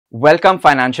Welcome,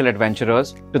 financial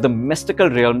adventurers, to the mystical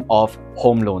realm of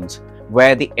home loans,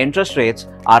 where the interest rates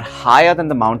are higher than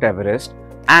the Mount Everest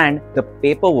and the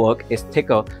paperwork is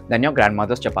thicker than your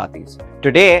grandmother's chapatis.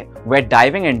 Today, we're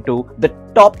diving into the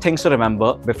top things to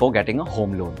remember before getting a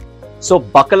home loan. So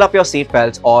buckle up your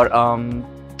seatbelts or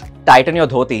tighten your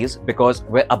dhotis because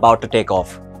we're about to take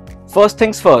off. First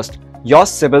things first, your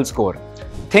CIBIL score.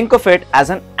 Think of it as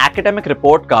an academic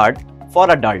report card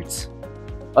for adults.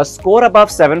 A score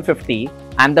above 750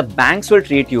 and the banks will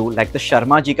treat you like the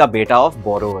Sharma ji ka beta of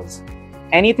borrowers.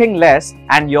 Anything less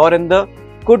and you're in the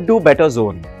could do better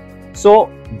zone. So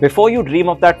before you dream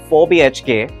of that 4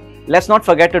 BHK, let's not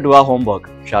forget to do our homework,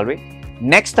 shall we?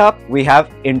 Next up, we have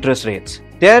interest rates.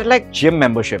 They're like gym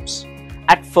memberships.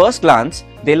 At first glance,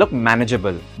 they look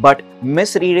manageable, but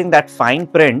misreading that fine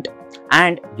print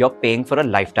and you're paying for a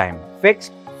lifetime.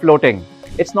 Fixed, floating.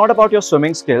 It's not about your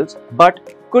swimming skills,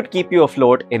 but could keep you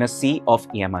afloat in a sea of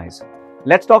EMIs.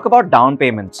 Let's talk about down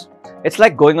payments. It's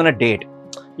like going on a date.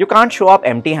 You can't show up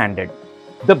empty-handed.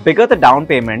 The bigger the down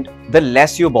payment, the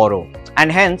less you borrow,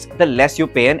 and hence the less you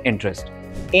pay in interest.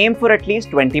 Aim for at least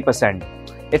 20%.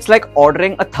 It's like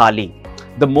ordering a thali.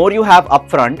 The more you have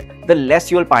upfront, the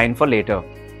less you'll pine for later.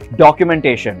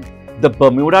 Documentation. The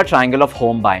Bermuda Triangle of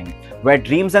home buying, where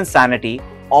dreams and sanity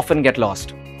often get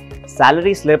lost.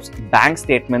 Salary slips, bank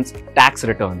statements, tax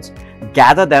returns.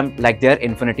 Gather them like they're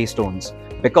infinity stones,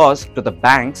 because to the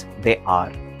banks, they are.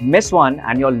 Miss one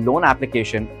and your loan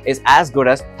application is as good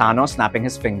as Thanos snapping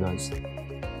his fingers.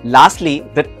 Lastly,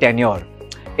 the tenure.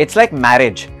 It's like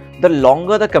marriage. The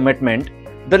longer the commitment,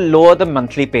 the lower the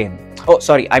monthly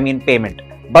payment.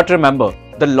 But remember,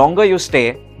 the longer you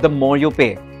stay, the more you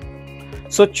pay.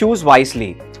 So choose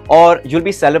wisely, or you'll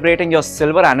be celebrating your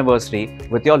silver anniversary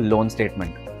with your loan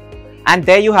statement. And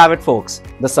there you have it, folks,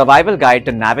 the survival guide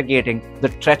to navigating the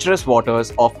treacherous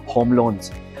waters of home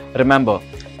loans. Remember,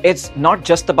 it's not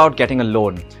just about getting a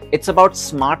loan, it's about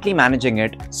smartly managing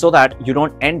it so that you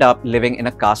don't end up living in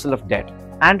a castle of debt.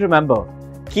 And remember,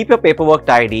 keep your paperwork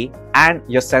tidy and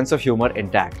your sense of humor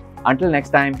intact. Until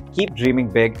next time, keep dreaming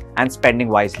big and spending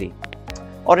wisely.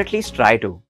 Or at least try to.